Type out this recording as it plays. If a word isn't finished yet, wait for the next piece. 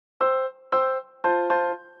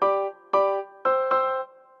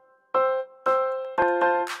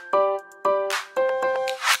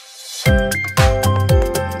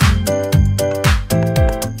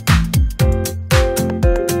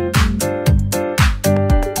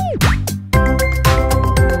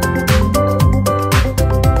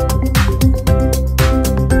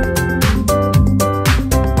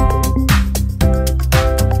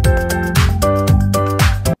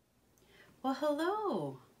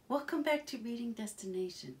Welcome back to Reading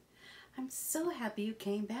Destination. I'm so happy you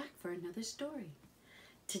came back for another story.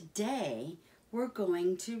 Today, we're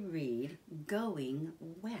going to read Going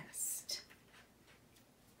West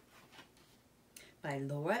by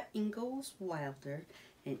Laura Ingalls Wilder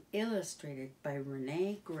and illustrated by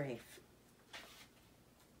Renee Graff.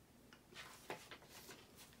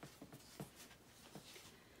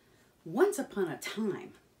 Once upon a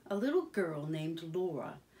time, a little girl named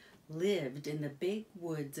Laura lived in the big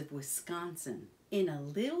woods of Wisconsin in a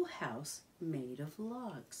little house made of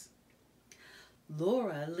logs.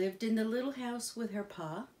 Laura lived in the little house with her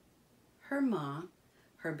pa, her ma,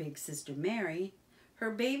 her big sister Mary,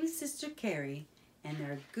 her baby sister Carrie, and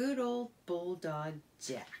their good old bulldog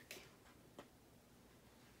Jack.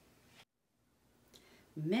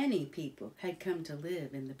 Many people had come to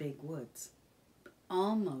live in the big woods.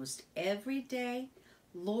 Almost every day,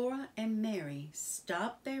 Laura and Mary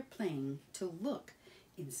stopped their playing to look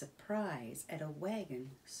in surprise at a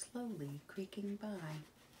wagon slowly creaking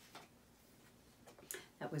by.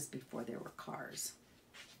 That was before there were cars.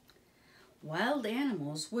 Wild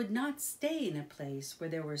animals would not stay in a place where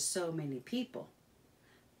there were so many people.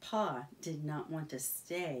 Pa did not want to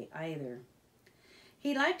stay either.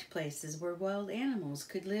 He liked places where wild animals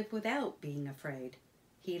could live without being afraid.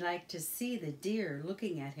 He liked to see the deer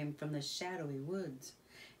looking at him from the shadowy woods,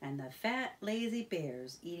 and the fat, lazy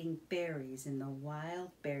bears eating berries in the wild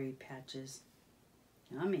berry patches.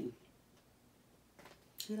 Yummy.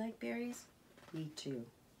 Do you like berries? Me too.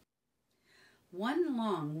 One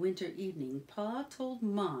long winter evening, Pa told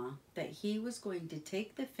Ma that he was going to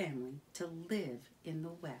take the family to live in the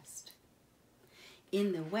West.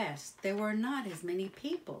 In the West, there were not as many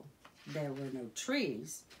people. There were no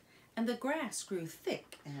trees, and the grass grew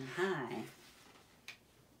thick and high.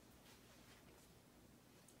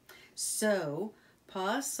 So,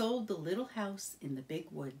 Pa sold the little house in the big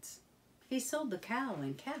woods. He sold the cow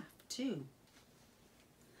and calf, too.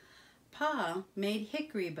 Pa made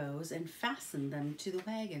hickory bows and fastened them to the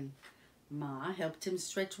wagon. Ma helped him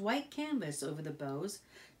stretch white canvas over the bows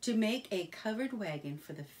to make a covered wagon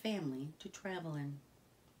for the family to travel in.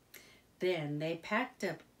 Then they packed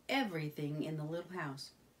up everything in the little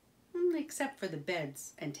house, except for the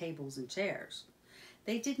beds and tables and chairs.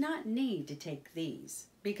 They did not need to take these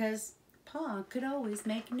because Pa could always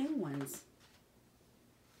make new ones.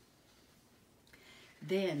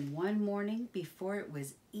 Then one morning, before it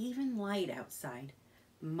was even light outside,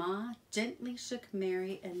 Ma gently shook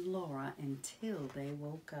Mary and Laura until they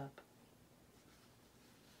woke up.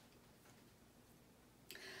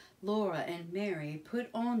 Laura and Mary put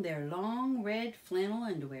on their long red flannel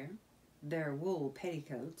underwear, their wool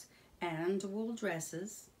petticoats and wool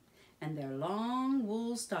dresses, and their long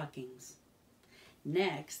wool stockings.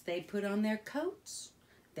 Next, they put on their coats,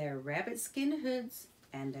 their rabbit skin hoods,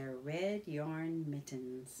 and their red yarn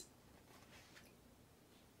mittens.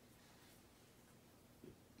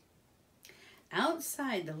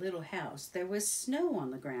 Outside the little house, there was snow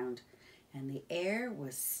on the ground, and the air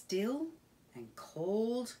was still and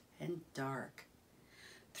cold and dark.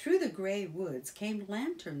 Through the gray woods came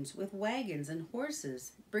lanterns with wagons and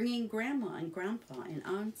horses, bringing Grandma and Grandpa and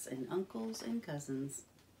aunts and uncles and cousins.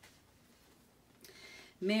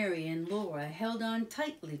 Mary and Laura held on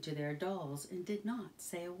tightly to their dolls and did not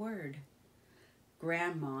say a word.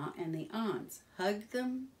 Grandma and the aunts hugged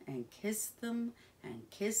them and kissed them and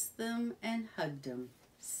kissed them and hugged them,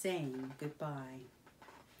 saying goodbye.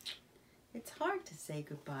 It's hard to say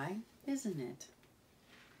goodbye, isn't it?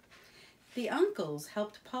 The uncles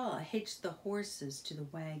helped Pa hitch the horses to the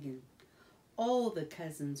wagon. All the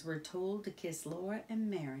cousins were told to kiss Laura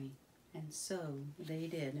and Mary, and so they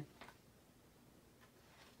did.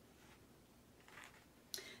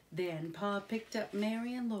 Then Pa picked up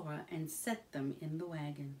Mary and Laura and set them in the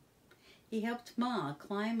wagon. He helped Ma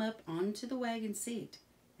climb up onto the wagon seat,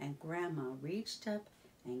 and Grandma reached up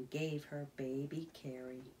and gave her baby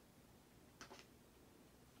Carrie.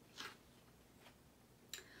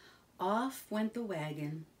 Off went the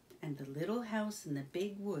wagon, and the little house in the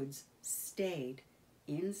big woods stayed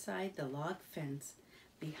inside the log fence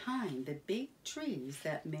behind the big trees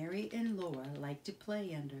that Mary and Laura liked to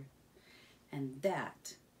play under. And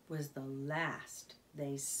that was the last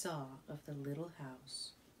they saw of the little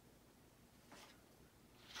house.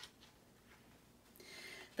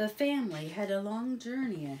 The family had a long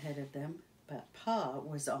journey ahead of them, but Pa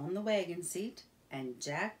was on the wagon seat and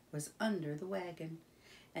Jack was under the wagon,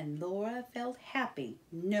 and Laura felt happy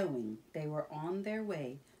knowing they were on their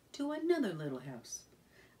way to another little house,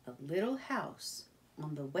 a little house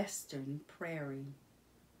on the western prairie.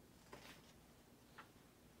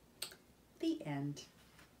 The end.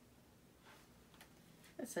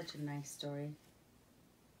 That's such a nice story.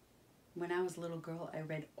 When I was a little girl, I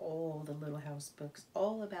read all the Little House books,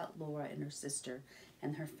 all about Laura and her sister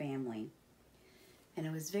and her family. And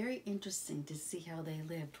it was very interesting to see how they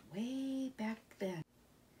lived way back then.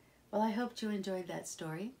 Well, I hope you enjoyed that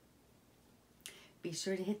story. Be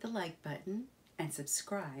sure to hit the like button and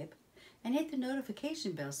subscribe and hit the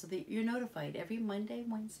notification bell so that you're notified every Monday,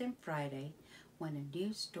 Wednesday, and Friday when a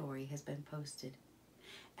new story has been posted.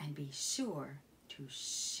 And be sure to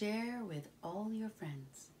share with all your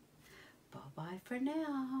friends. Bye-bye for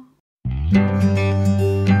now.